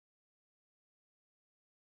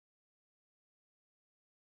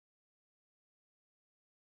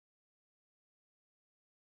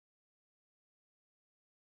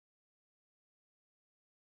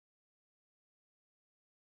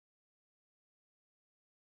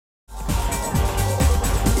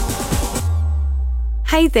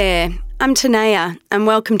Hey there, I'm Tanea and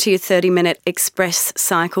welcome to your 30-minute express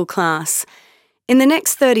cycle class. In the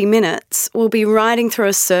next 30 minutes, we'll be riding through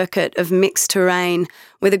a circuit of mixed terrain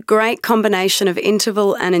with a great combination of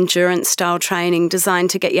interval and endurance style training designed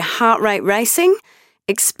to get your heart rate racing,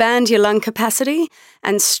 expand your lung capacity,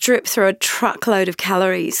 and strip through a truckload of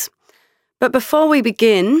calories. But before we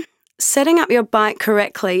begin, setting up your bike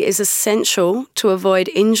correctly is essential to avoid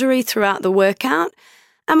injury throughout the workout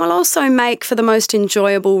and will also make for the most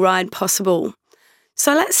enjoyable ride possible.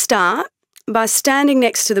 So let's start by standing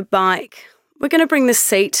next to the bike. We're going to bring the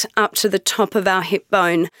seat up to the top of our hip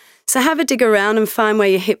bone. So have a dig around and find where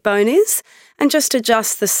your hip bone is and just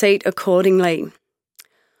adjust the seat accordingly.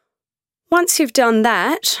 Once you've done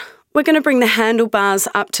that, we're going to bring the handlebars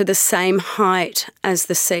up to the same height as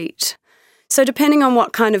the seat. So depending on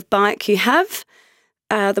what kind of bike you have,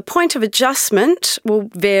 the point of adjustment will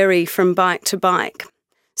vary from bike to bike.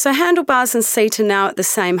 So handlebars and seat are now at the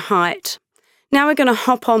same height. Now we're going to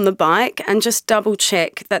hop on the bike and just double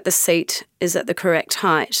check that the seat is at the correct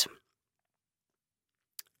height.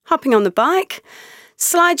 Hopping on the bike,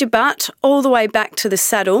 slide your butt all the way back to the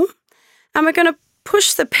saddle, and we're going to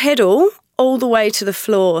push the pedal all the way to the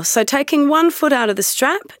floor. So taking one foot out of the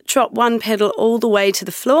strap, drop one pedal all the way to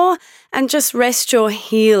the floor and just rest your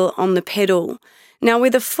heel on the pedal. Now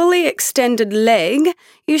with a fully extended leg,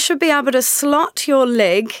 you should be able to slot your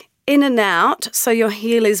leg in and out so your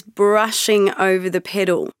heel is brushing over the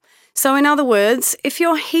pedal. So in other words, if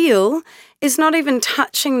your heel is not even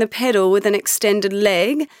touching the pedal with an extended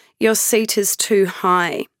leg, your seat is too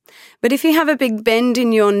high. But if you have a big bend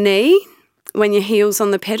in your knee when your heel's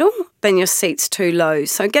on the pedal, then your seat's too low.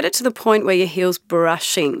 So get it to the point where your heel's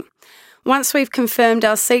brushing. Once we've confirmed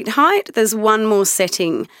our seat height, there's one more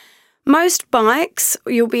setting. Most bikes,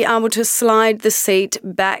 you'll be able to slide the seat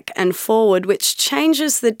back and forward, which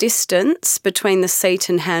changes the distance between the seat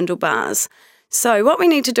and handlebars. So what we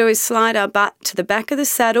need to do is slide our butt to the back of the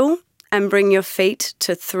saddle and bring your feet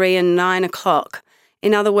to 3 and 9 o'clock.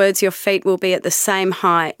 In other words, your feet will be at the same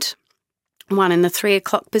height. One in the 3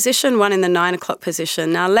 o'clock position, one in the 9 o'clock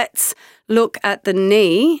position. Now let's look at the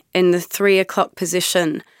knee in the 3 o'clock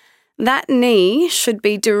position. That knee should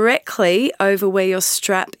be directly over where your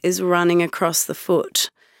strap is running across the foot.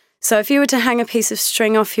 So if you were to hang a piece of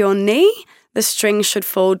string off your knee, the string should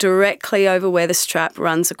fall directly over where the strap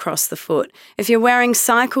runs across the foot. If you're wearing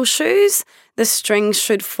cycle shoes, the string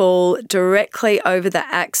should fall directly over the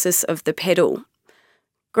axis of the pedal.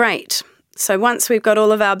 Great. So once we've got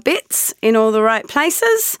all of our bits in all the right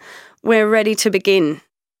places, we're ready to begin.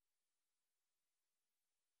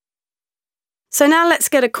 So now let's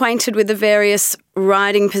get acquainted with the various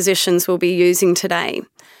riding positions we'll be using today.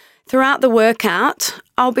 Throughout the workout,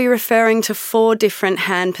 I'll be referring to 4 different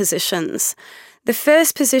hand positions. The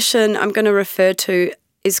first position I'm going to refer to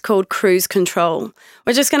is called cruise control.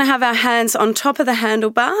 We're just going to have our hands on top of the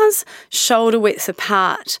handlebars, shoulder width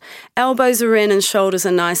apart. Elbows are in and shoulders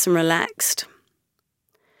are nice and relaxed.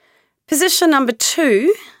 Position number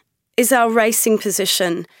 2 is our racing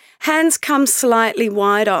position. Hands come slightly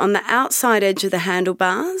wider on the outside edge of the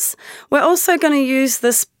handlebars. We're also going to use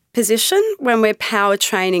this position when we're power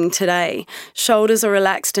training today. Shoulders are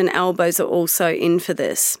relaxed and elbows are also in for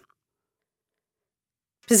this.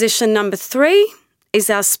 Position number 3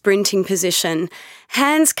 is our sprinting position.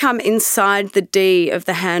 Hands come inside the D of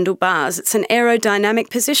the handlebars. It's an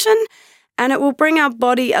aerodynamic position and it will bring our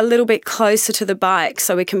body a little bit closer to the bike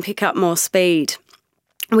so we can pick up more speed.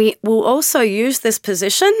 We will also use this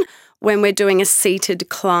position when we're doing a seated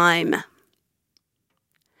climb.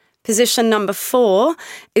 Position number 4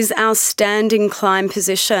 is our standing climb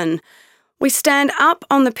position. We stand up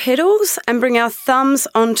on the pedals and bring our thumbs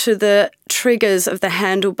onto the triggers of the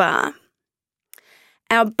handlebar.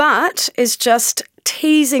 Our butt is just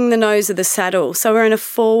teasing the nose of the saddle, so we're in a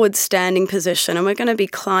forward standing position and we're going to be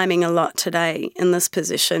climbing a lot today in this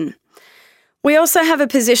position. We also have a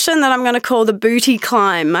position that I'm going to call the booty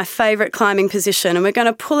climb, my favourite climbing position, and we're going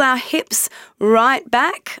to pull our hips right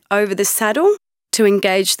back over the saddle to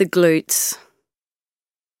engage the glutes.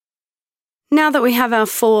 Now that we have our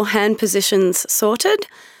 4 hand positions sorted,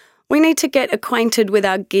 we need to get acquainted with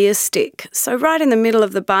our gear stick. So right in the middle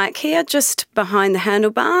of the bike here, just behind the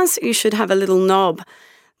handlebars, you should have a little knob.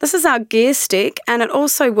 This is our gear stick and it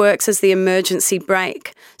also works as the emergency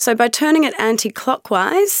brake. So by turning it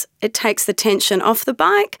anti-clockwise, it takes the tension off the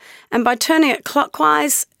bike, and by turning it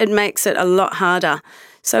clockwise, it makes it a lot harder.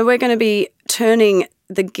 So we're going to be turning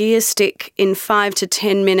the gear stick in 5 to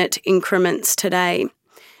 10 minute increments today.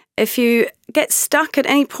 If you get stuck at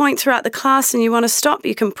any point throughout the class and you want to stop,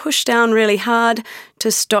 you can push down really hard to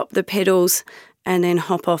stop the pedals and then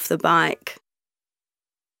hop off the bike.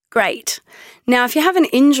 Great. Now, if you have an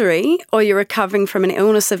injury or you're recovering from an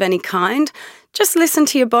illness of any kind, just listen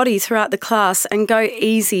to your body throughout the class and go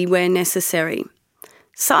easy where necessary.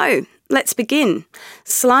 So, let's begin.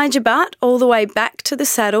 Slide your butt all the way back to the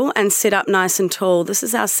saddle and sit up nice and tall. This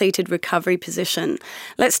is our seated recovery position.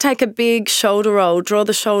 Let's take a big shoulder roll. Draw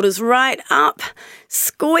the shoulders right up,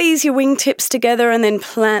 squeeze your wingtips together and then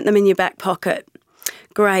plant them in your back pocket.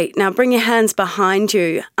 Great. Now bring your hands behind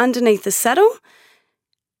you, underneath the saddle.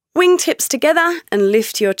 Wingtips together and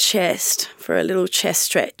lift your chest for a little chest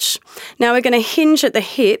stretch. Now we're going to hinge at the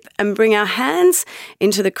hip and bring our hands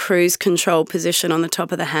into the cruise control position on the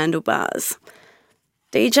top of the handlebars.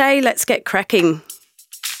 DJ, let's get cracking.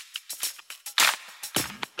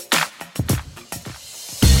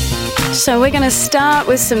 So we're going to start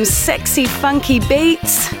with some sexy, funky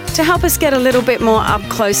beats to help us get a little bit more up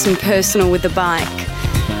close and personal with the bike.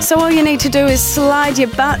 So all you need to do is slide your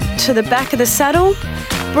butt to the back of the saddle,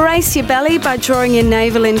 brace your belly by drawing your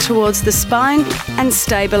navel in towards the spine and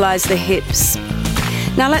stabilise the hips.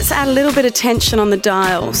 Now let's add a little bit of tension on the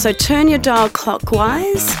dial. So turn your dial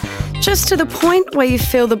clockwise, just to the point where you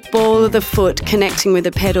feel the ball of the foot connecting with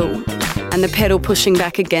the pedal and the pedal pushing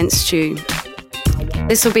back against you.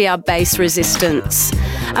 This will be our base resistance.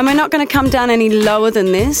 And we're not going to come down any lower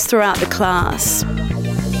than this throughout the class.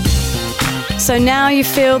 So now you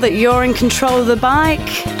feel that you're in control of the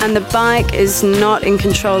bike and the bike is not in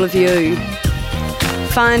control of you.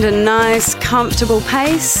 Find a nice, comfortable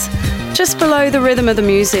pace just below the rhythm of the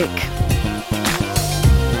music.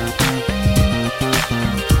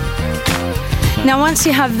 Now once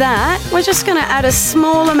you have that, we're just going to add a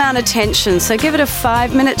small amount of tension. So give it a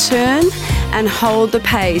 5-minute turn and hold the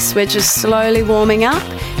pace. We're just slowly warming up,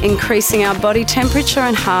 increasing our body temperature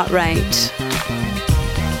and heart rate.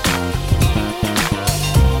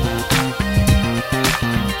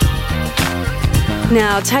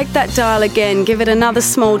 Now take that dial again, give it another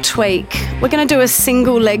small tweak. We're going to do a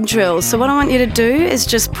single leg drill. So what I want you to do is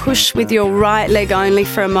just push with your right leg only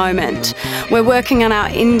for a moment. We're working on our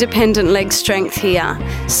independent leg strength here.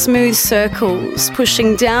 Smooth circles,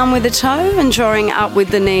 pushing down with the toe and drawing up with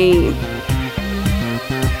the knee.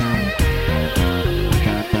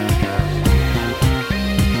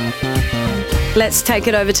 Let's take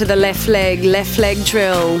it over to the left leg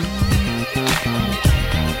drill.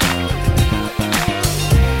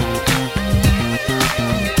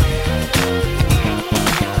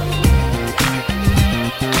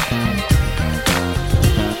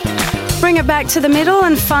 Bring it back to the middle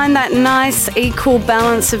and find that nice equal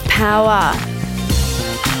balance of power.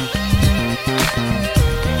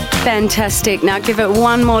 Fantastic. Now give it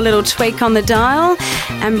one more little tweak on the dial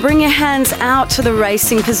and bring your hands out to the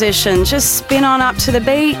racing position. Just spin on up to the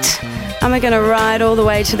beat and we're going to ride all the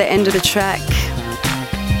way to the end of the track.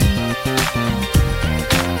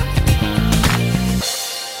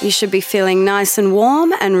 You should be feeling nice and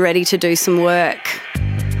warm and ready to do some work.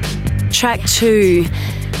 Track 2.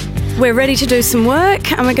 We're ready to do some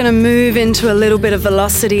work and we're going to move into a little bit of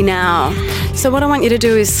velocity now. So what I want you to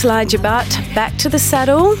do is slide your butt back to the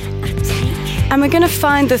saddle and we're going to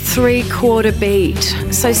find the 3/4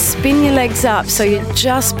 beat. So spin your legs up so you're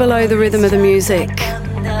just below the rhythm of the music.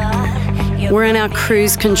 We're in our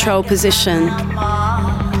cruise control position.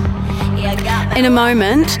 In a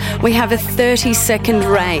moment, we have a 30-second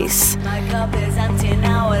race.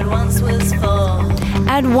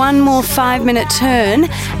 Add one more 5-minute turn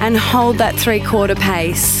and hold that 3/4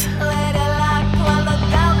 pace.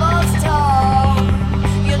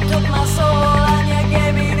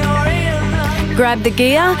 Grab the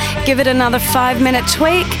gear, give it another 5-minute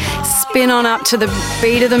tweak, spin on up to the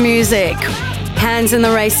beat of the music. Hands in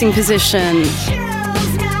the racing position.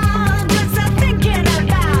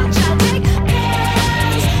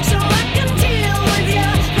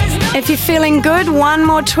 If you're feeling good, one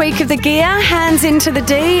more tweak of the gear, hands into the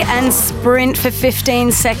D and sprint for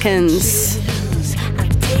 15 seconds.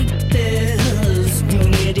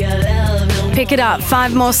 Pick it up,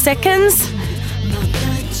 5 more seconds.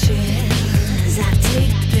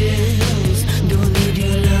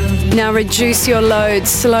 Now reduce your load,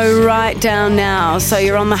 slow right down now, so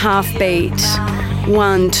you're on the half beat.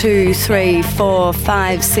 1, 2, 3, 4,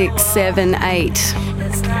 5, 6, 7, 8.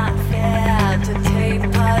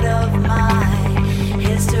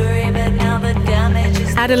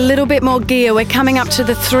 Add a little bit more gear. We're coming up to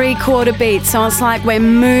the 3/4 beat, so it's like we're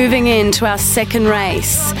moving into our second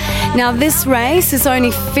race. Now this race is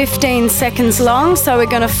only 15 seconds long, so we're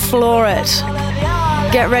going to floor it.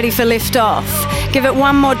 Get ready for lift off. Give it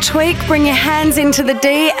one more tweak, bring your hands into the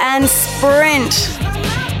D and sprint.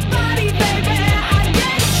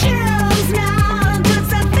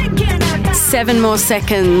 7 more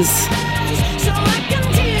seconds.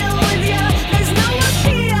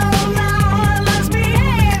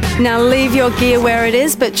 Now leave your gear where it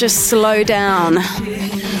is, but just slow down.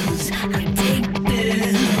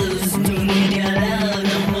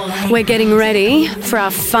 We're getting ready for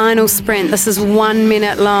our final sprint. This is 1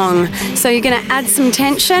 minute long. So you're going to add some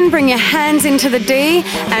tension, bring your hands into the D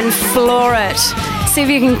and floor it. See if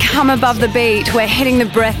you can come above the beat. We're hitting the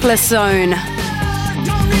breathless zone.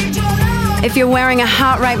 If you're wearing a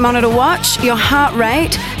heart rate monitor watch, your heart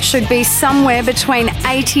rate should be somewhere between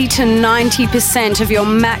 80 to 90% of your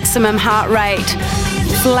maximum heart rate,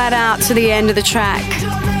 flat out to the end of the track.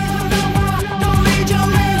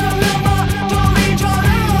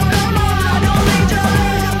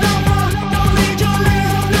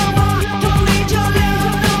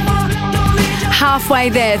 Halfway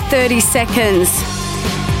there, 30 seconds.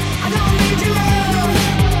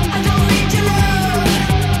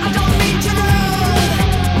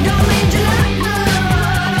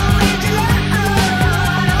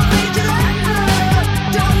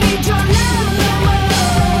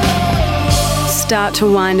 Start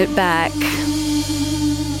to wind it back.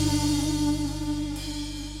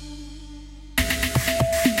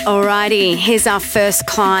 Alrighty, here's our first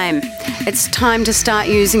climb. It's time to start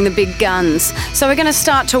using the big guns. So we're going to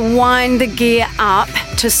start to wind the gear up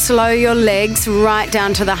to slow your legs right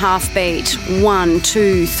down to the half beat. 1,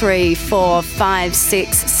 2, 3, 4, 5,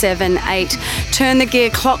 6, 7, 8. Turn the gear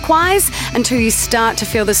clockwise until you start to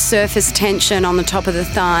feel the surface tension on the top of the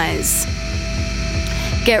thighs.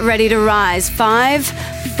 Get ready to rise. 5,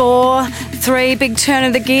 4, 3, big turn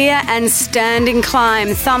of the gear and standing climb.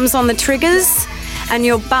 Thumbs on the triggers and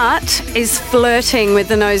your butt is flirting with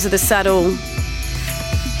the nose of the saddle.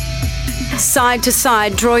 Side to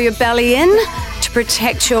side, draw your belly in to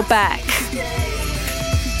protect your back.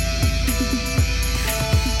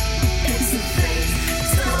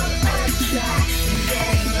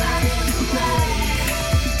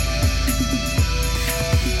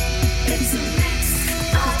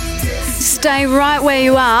 Stay right where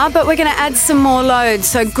you are, but we're going to add some more load.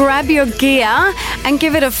 So grab your gear and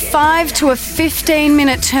give it a 5 to a 15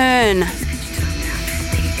 minute turn.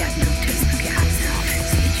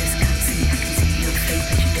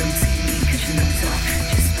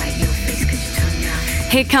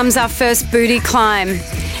 Here comes our first booty climb.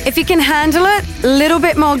 If you can handle it, a little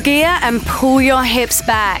bit more gear and pull your hips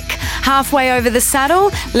back. Halfway over the saddle,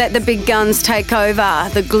 let the big guns take over,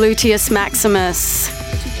 the gluteus maximus.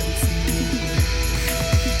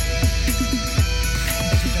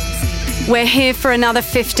 We're here for another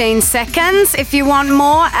 15 seconds. If you want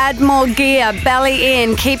more, add more gear. Belly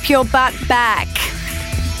in, keep your butt back.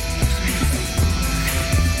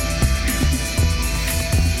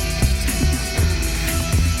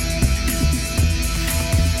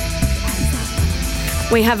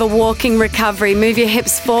 We have a walking recovery. Move your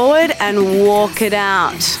hips forward and walk it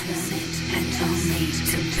out.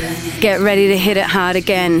 Get ready to hit it hard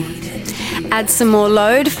again. Add some more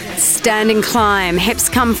load. Standing climb. Hips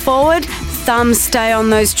come forward. Thumbs stay on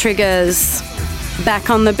those triggers. Back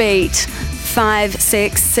on the beat. 5,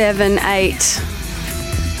 6, 7, 8.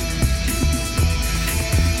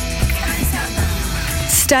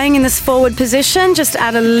 Staying in this forward position, just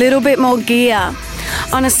add a little bit more gear.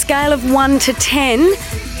 On a scale of 1 to 10,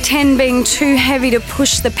 10 being too heavy to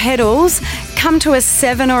push the pedals, come to a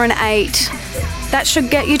 7 or an 8. That should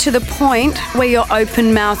get you to the point where you're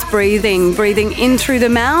open mouth breathing in through the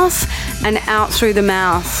mouth and out through the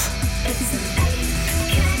mouth.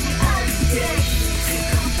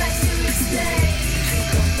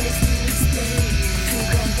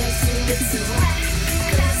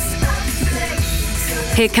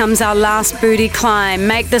 Here comes our last booty climb.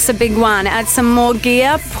 Make this a big one. Add some more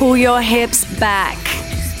gear, pull your hips back.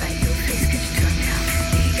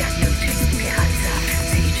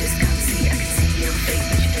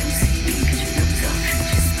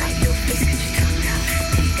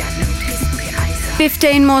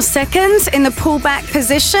 "15 more seconds in the pullback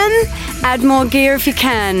position. Add more gear if you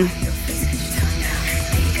can.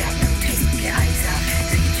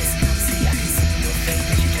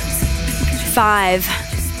 Five,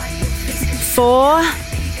 4,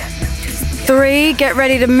 3, get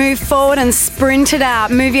ready to move forward and sprint it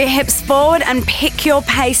out. Move your hips forward and pick your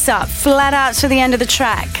pace up, flat out to the end of the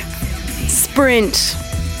track. Sprint.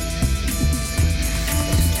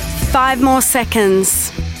 5 more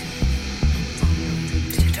seconds.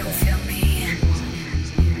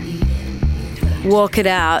 Walk it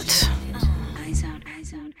out.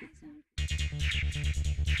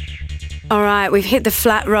 All right, we've hit the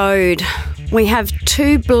flat road. We have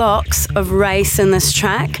 2 blocks of race in this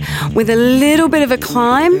track with a little bit of a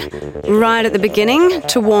climb right at the beginning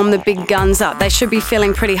to warm the big guns up. They should be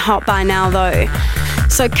feeling pretty hot by now though.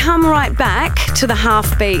 So come right back to the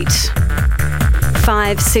half beat.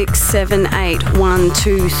 5, 6, 7, 8. 1,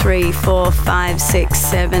 2, 3, 4, 5, 6,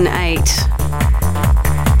 7, 8.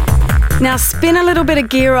 Now spin a little bit of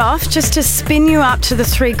gear off just to spin you up to the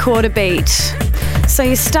 3/4 beat. So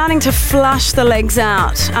you're starting to flush the legs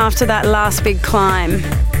out after that last big climb.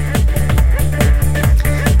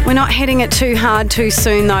 We're not hitting it too hard too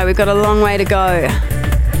soon though, we've got a long way to go.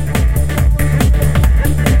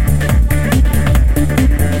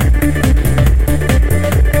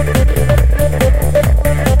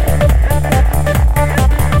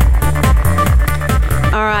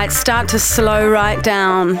 All right, start to slow right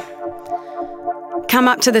down. Come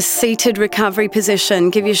up to the seated recovery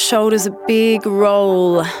position. Give your shoulders a big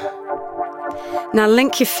roll. Now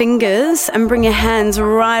link your fingers and bring your hands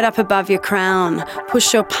right up above your crown.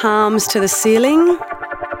 Push your palms to the ceiling.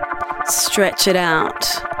 Stretch it out.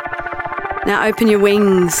 Now open your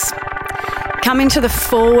wings. Come into the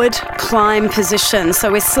forward climb position.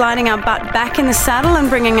 So we're sliding our butt back in the saddle and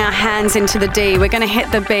bringing our hands into the D. We're going to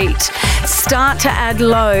hit the beat. Start to add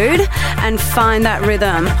load and find that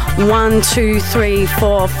rhythm. 1, 2, 3,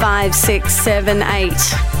 4, 5, 6, 7, 8.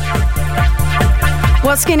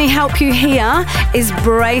 What's going to help you here is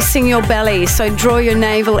bracing your belly. So draw your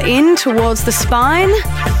navel in towards the spine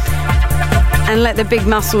and let the big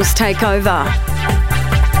muscles take over.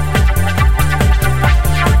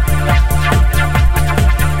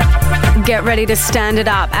 Get ready to stand it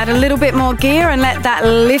up. Add a little bit more gear and let that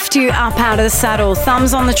lift you up out of the saddle.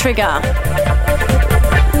 Thumbs on the trigger.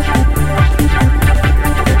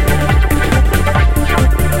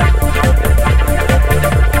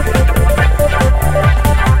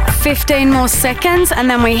 "15 more seconds and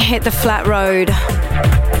then we hit the flat road.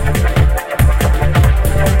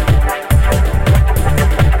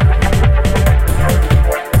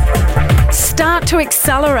 Start to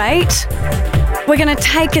accelerate. We're going to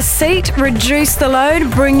take a seat, reduce the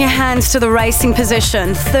load, bring your hands to the racing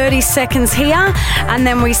position. 30 seconds here, and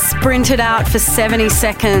then we sprint it out for 70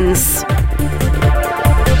 seconds.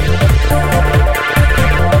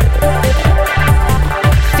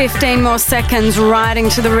 "15 more seconds, riding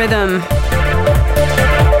to the rhythm.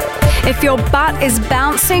 If your butt is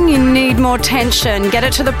bouncing, you need more tension. Get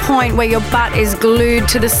it to the point where your butt is glued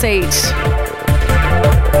to the seat.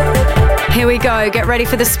 Here we go, get ready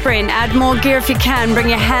for the sprint. Add more gear if you can. Bring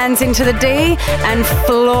your hands into the D and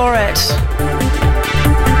floor it.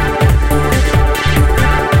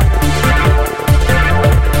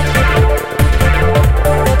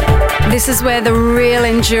 This is where the real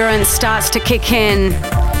endurance starts to kick in.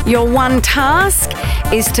 Your one task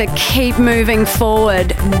is to keep moving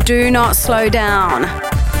forward. Do not slow down.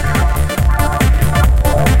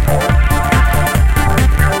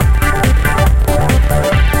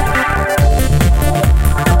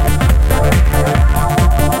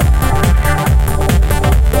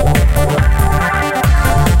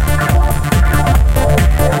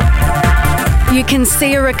 You can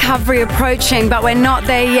see a recovery approaching, but we're not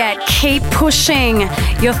there yet. Keep pushing.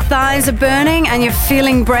 Your thighs are burning and you're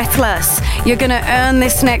feeling breathless. You're going to earn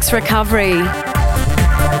this next recovery.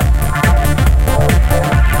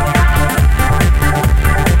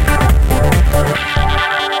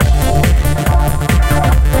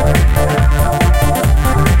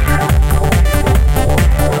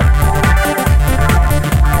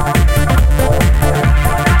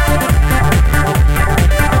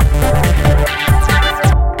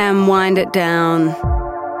 Wind it down.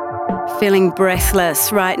 Feeling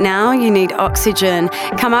breathless right now, you need oxygen.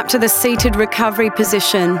 Come up to the seated recovery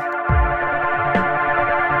position.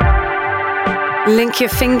 Link your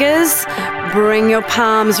fingers, bring your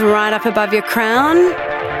palms right up above your crown.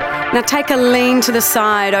 Now take a lean to the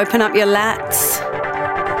side, open up your lats.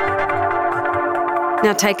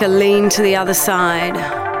 Now take a lean to the other side.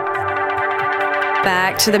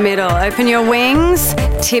 Back to the middle. Open your wings,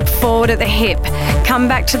 tip forward at the hip. Come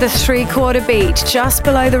back to the 3/4 beat, just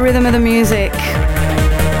below the rhythm of the music.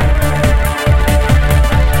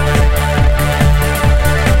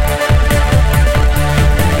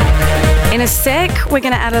 In a sec, we're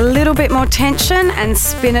going to add a little bit more tension and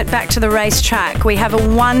spin it back to the racetrack. We have a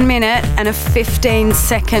 1 minute and a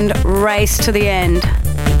 15-second race to the end.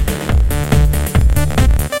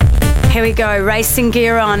 Here we go, racing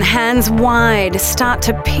gear on, hands wide. Start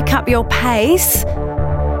to pick up your pace.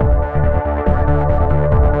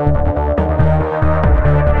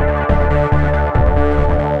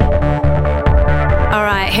 All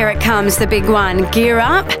right, here it comes, the big one. Gear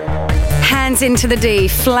up, hands into the D,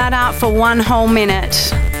 flat out for 1 whole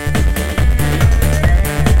minute.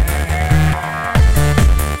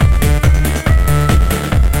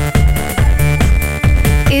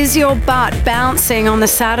 Is your butt bouncing on the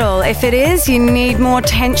saddle? If it is, you need more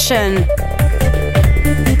tension.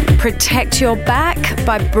 Protect your back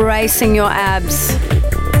by bracing your abs.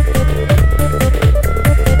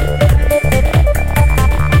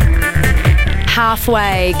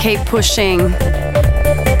 Halfway, keep pushing.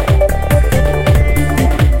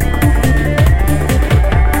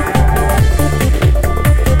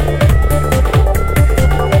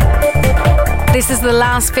 This is the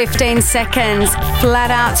last 15 seconds, flat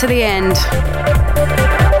out to the end.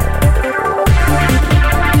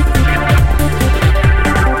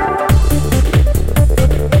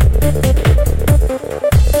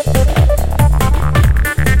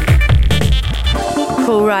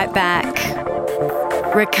 Pull right back.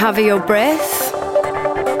 Recover your breath.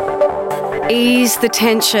 Ease the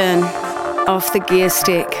tension off the gear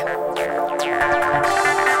stick.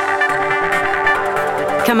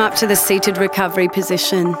 Come up to the seated recovery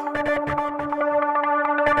position.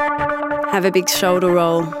 Have a big shoulder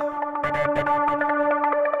roll.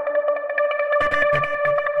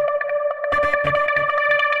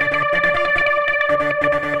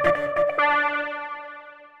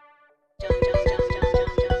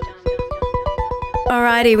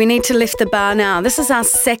 Alrighty, we need to lift the bar now. This is our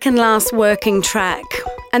second last working track.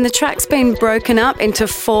 And the track's been broken up into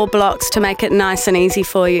 4 blocks to make it nice and easy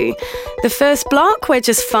for you. The first block, we're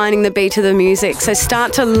just finding the beat of the music. So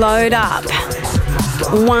start to load up.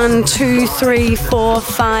 1, 2, 3, 4,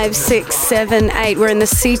 5, 6, 7, 8. We're in the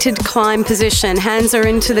seated climb position. Hands are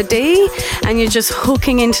into the D and you're just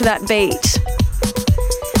hooking into that beat.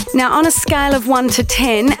 Now on a scale of 1 to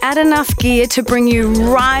 10, add enough gear to bring you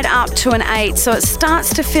right up to an 8 so it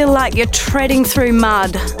starts to feel like you're treading through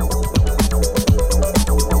mud.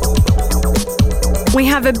 We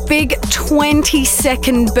have a big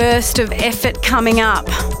 20-second burst of effort coming up.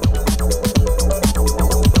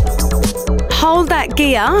 Hold that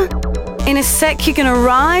gear. In a sec, you're going to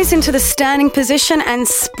rise into the standing position and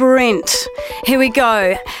sprint. Here we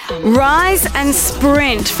go. Rise and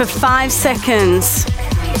sprint for 5 seconds.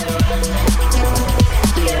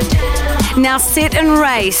 Now sit and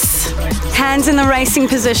race. Hands in the racing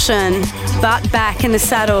position. Butt back in the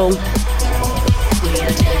saddle.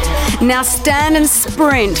 Now stand and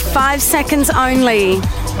sprint, 5 seconds only.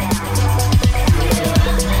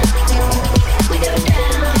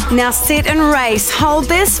 Now sit and race. Hold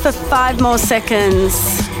this for 5 more seconds.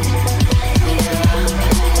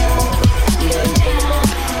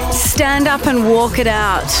 Stand up and walk it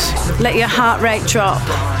out. Let your heart rate drop.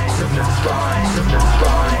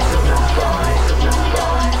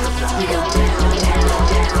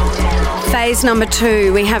 Phase number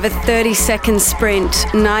 2, we have a 30-second sprint,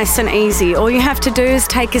 nice and easy. All you have to do is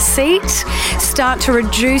take a seat, start to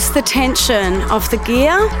reduce the tension off the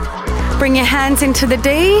gear, bring your hands into the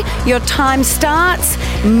D, your time starts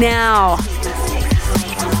now. –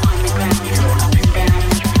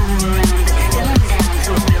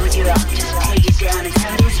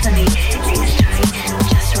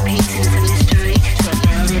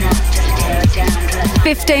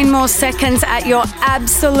 15 more seconds at your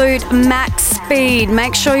absolute max speed.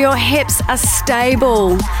 Make sure your hips are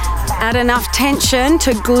stable. Add enough tension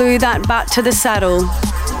to glue that butt to the saddle.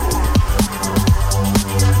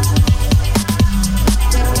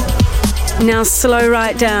 Now slow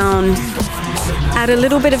right down. Add a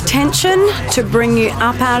little bit of tension to bring you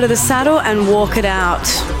up out of the saddle and walk it out.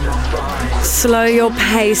 Slow your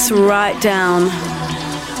pace right down.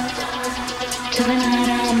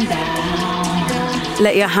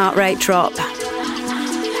 Let your heart rate drop.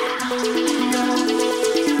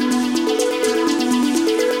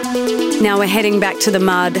 Now we're heading back to the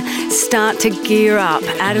mud. Start to gear up.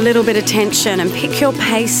 Add a little bit of tension and pick your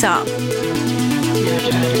pace up.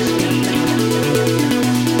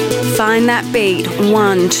 Find that beat.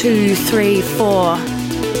 1, 2, 3, 4.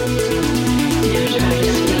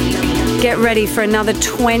 Get ready for another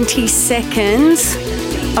 20 seconds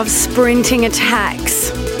of sprinting attacks.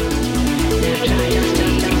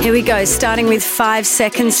 Here we go, starting with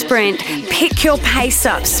 5-second sprint. Pick your pace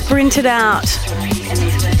up, sprint it out.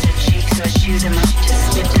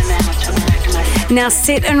 Now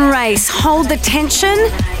sit and race. Hold the tension.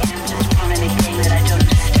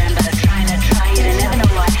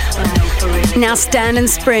 Now stand and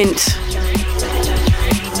sprint.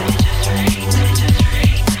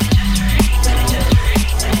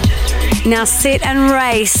 Now sit and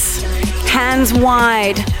race. Hands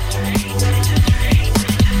wide.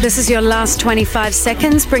 This is your last 25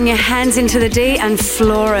 seconds. Bring your hands into the D and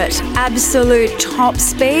floor it. Absolute top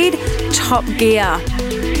speed, top gear.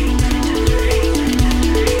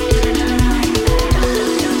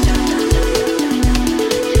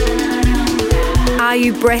 Are Are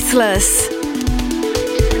you breathless?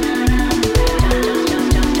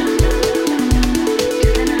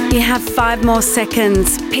 You have 5 more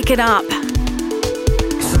seconds. Pick it up.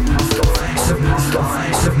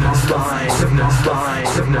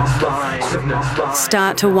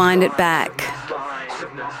 Start to wind it back.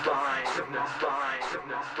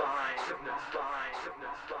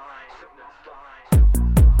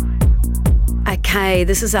 Okay,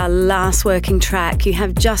 this is our last working track. You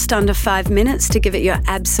have just under 5 minutes to give it your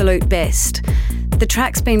absolute best. The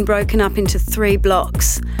track's been broken up into 3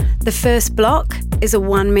 blocks. The first block is a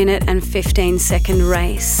 1 minute and 15 second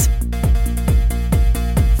race.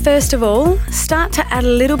 First of all, start to add a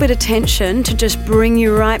little bit of tension to just bring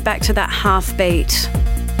you right back to that half beat.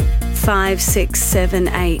 5, 6, 7,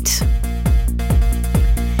 8.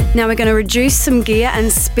 Now we're going to reduce some gear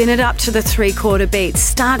and spin it up to the 3/4 beat.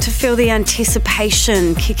 Start to feel the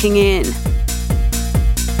anticipation kicking in.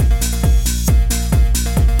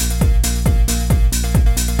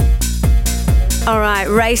 All right,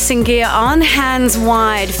 racing gear on, hands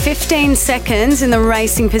wide, 15 seconds in the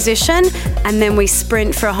racing position, and then we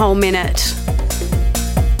sprint for a whole minute.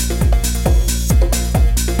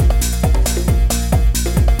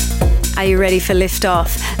 Are you ready for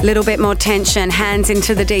liftoff? A little bit more tension, hands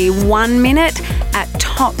into the D. 1 minute at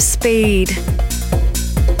top speed.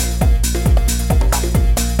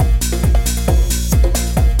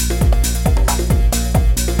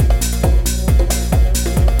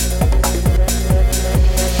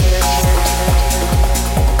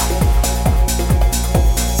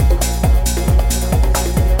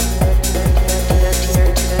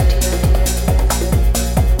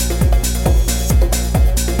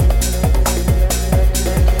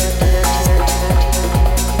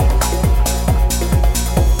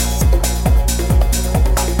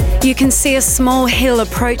 You can see a small hill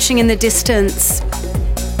approaching in the distance.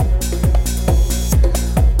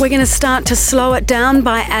 We're going to start to slow it down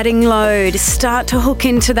by adding load. Start to hook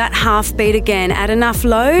into that half beat again. Add enough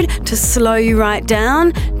load to slow you right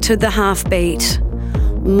down to the half beat.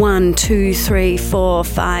 1, 2, 3, 4,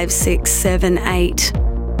 5, 6, 7, 8.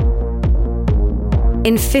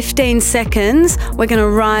 In 15 seconds, we're going to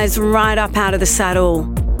rise right up out of the saddle.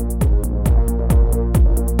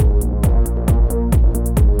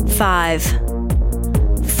 5,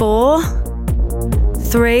 4,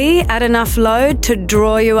 3, add enough load to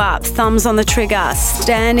draw you up. Thumbs on the trigger,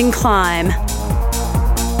 standing climb.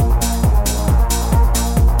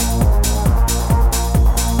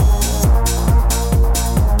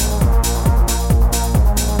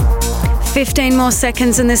 "15 more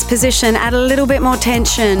seconds in this position, add a little bit more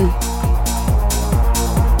tension.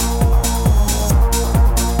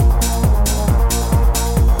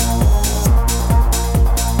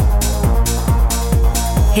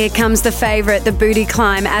 Here comes the favourite, the booty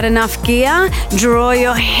climb. Add enough gear, draw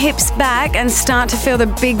your hips back and start to feel the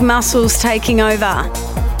big muscles taking over.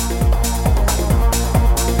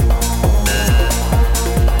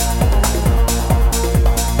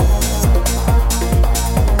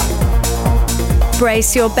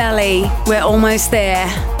 Brace your belly, we're almost there.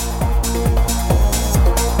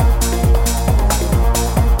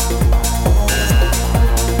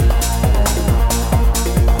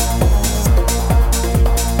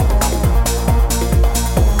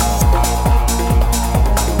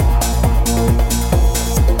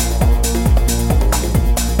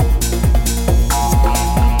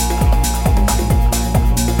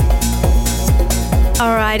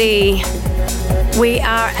 Alrighty, we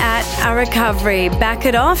are at a recovery. Back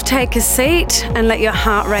it off, take a seat and let your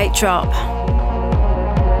heart rate drop.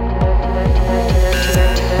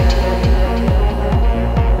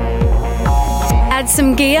 Add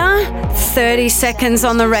some gear, 30 seconds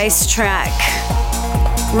on the racetrack.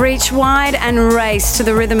 Reach wide and race to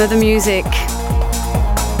the rhythm of the music.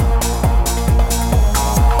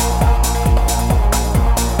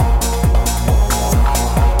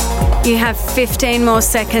 You have 15 more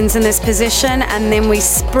seconds in this position and then we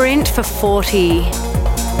sprint for 40.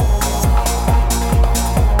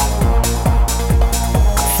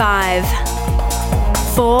 5,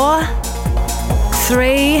 4,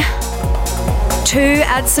 3, 2,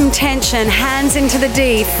 add some tension, hands into the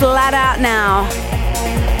D, flat out now.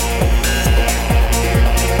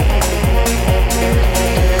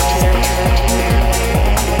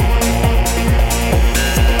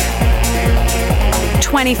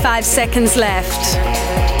 "25 seconds left.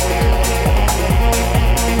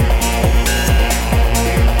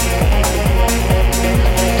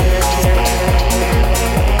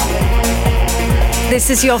 This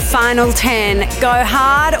is your final 10. Go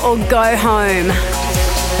hard or go home.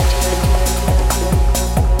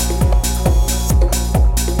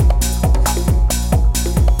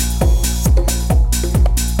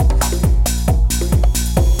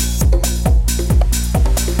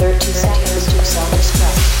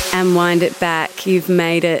 and wind it back. You've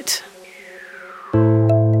made it.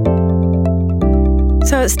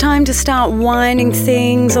 So it's time to start winding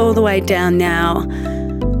things all the way down now.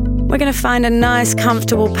 We're going to find a nice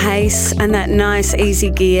comfortable pace and that nice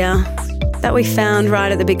easy gear that we found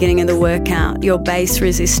right at the beginning of the workout, your base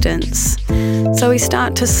resistance. So we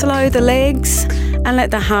start to slow the legs and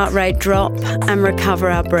let the heart rate drop and recover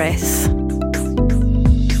our breath.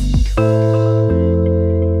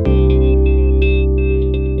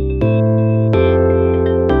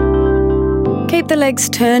 Keep the legs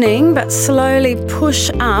turning, but slowly push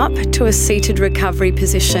up to a seated recovery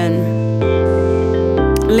position.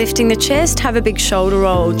 Lifting the chest, have a big shoulder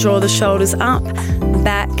roll. Draw the shoulders up,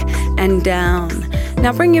 back and down.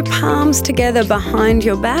 Now bring your palms together behind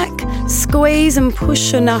your back. Squeeze and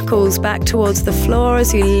push your knuckles back towards the floor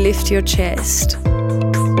as you lift your chest.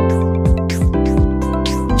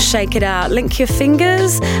 Shake it out. Link your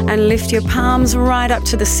fingers and lift your palms right up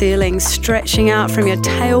to the ceiling, stretching out from your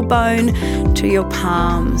tailbone to your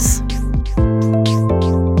palms.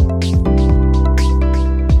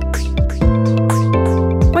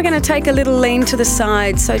 We're going to take a little lean to the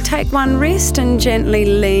side. So take one wrist and gently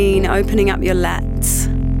lean, opening up your lats.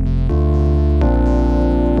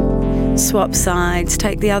 Swap sides.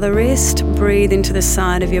 Take the other wrist. Breathe into the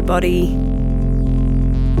side of your body.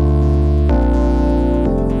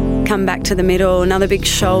 Come back to the middle. Another big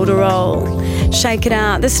shoulder roll. Shake it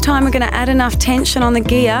out. This time we're going to add enough tension on the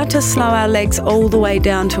gear to slow our legs all the way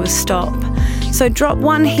down to a stop. So drop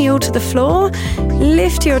one heel to the floor,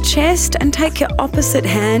 lift your chest and take your opposite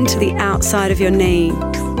hand to the outside of your knee.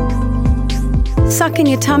 Suck in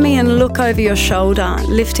your tummy and look over your shoulder,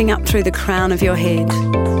 lifting up through the crown of your head.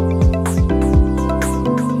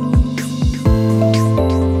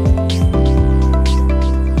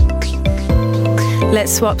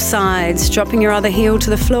 Let's swap sides, dropping your other heel to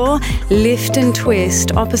the floor, lift and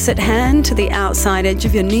twist, opposite hand to the outside edge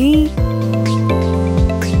of your knee.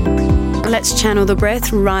 Let's channel the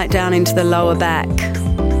breath right down into the lower back.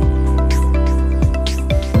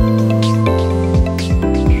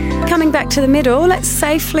 Coming back to the middle, let's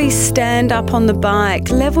safely stand up on the bike.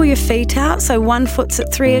 Level your feet out, so one foot's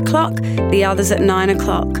at 3 o'clock, the other's at 9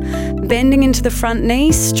 o'clock. Bending into the front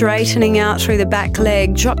knee, straightening out through the back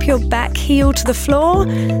leg. Drop your back heel to the floor.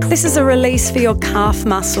 This is a release for your calf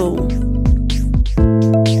muscle.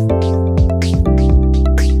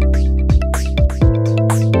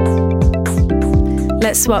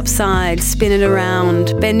 Let's swap sides, spin it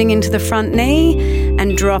around, bending into the front knee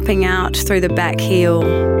and dropping out through the back heel.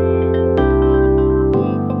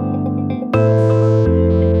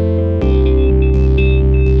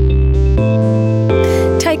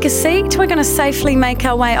 Take a seat. We're going to safely make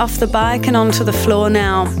our way off the bike and onto the floor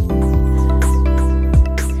now.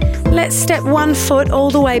 Let's step one foot all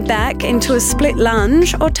the way back into a split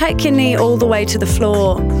lunge or take your knee all the way to the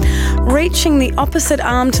floor. Reaching the opposite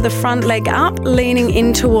arm to the front leg up, leaning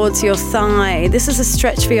in towards your thigh. This is a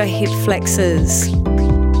stretch for your hip flexors.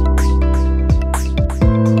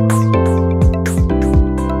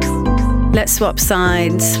 Let's swap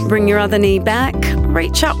sides. Bring your other knee back,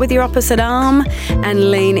 reach up with your opposite arm and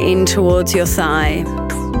lean in towards your thigh.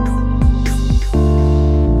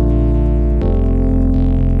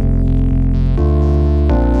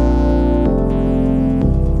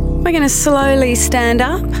 We're going to slowly stand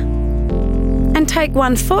up and take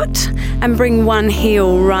one foot and bring one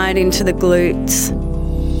heel right into the glutes.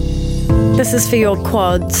 This is for your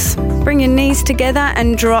quads. Bring your knees together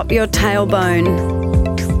and drop your tailbone.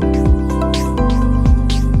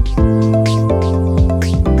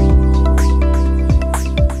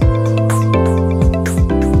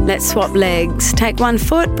 Let's swap legs. Take one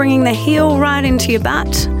foot, bringing the heel right into your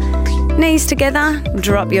butt. Knees together,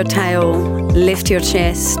 drop your tail, lift your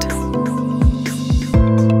chest.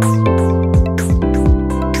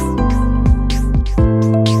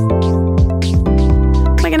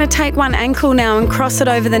 Take one ankle now and cross it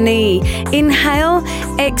over the knee. Inhale,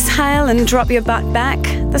 exhale and drop your butt back.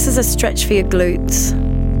 This is a stretch for your glutes.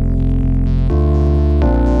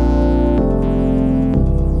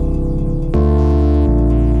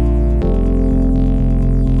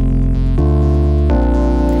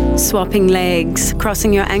 Swapping legs,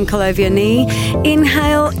 crossing your ankle over your knee.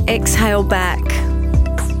 Inhale, exhale back.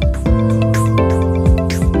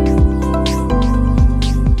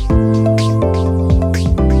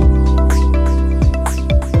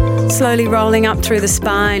 Slowly rolling up through the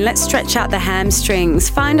spine. Let's stretch out the hamstrings.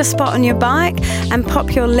 Find a spot on your bike and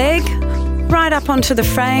pop your leg right up onto the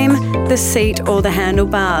frame, the seat or the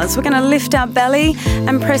handlebars. We're going to lift our belly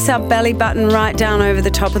and press our belly button right down over the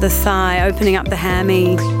top of the thigh, opening up the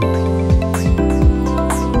hammy.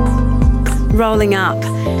 Rolling up,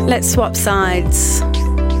 Let's swap sides.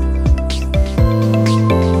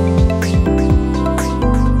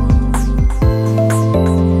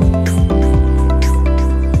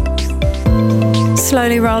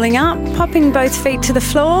 Slowly rolling up, popping both feet to the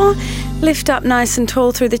floor, lift up nice and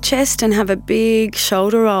tall through the chest and have a big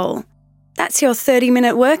shoulder roll. That's your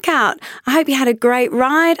 30-minute workout. I hope you had a great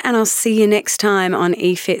ride and I'll see you next time on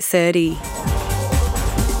eFit 30.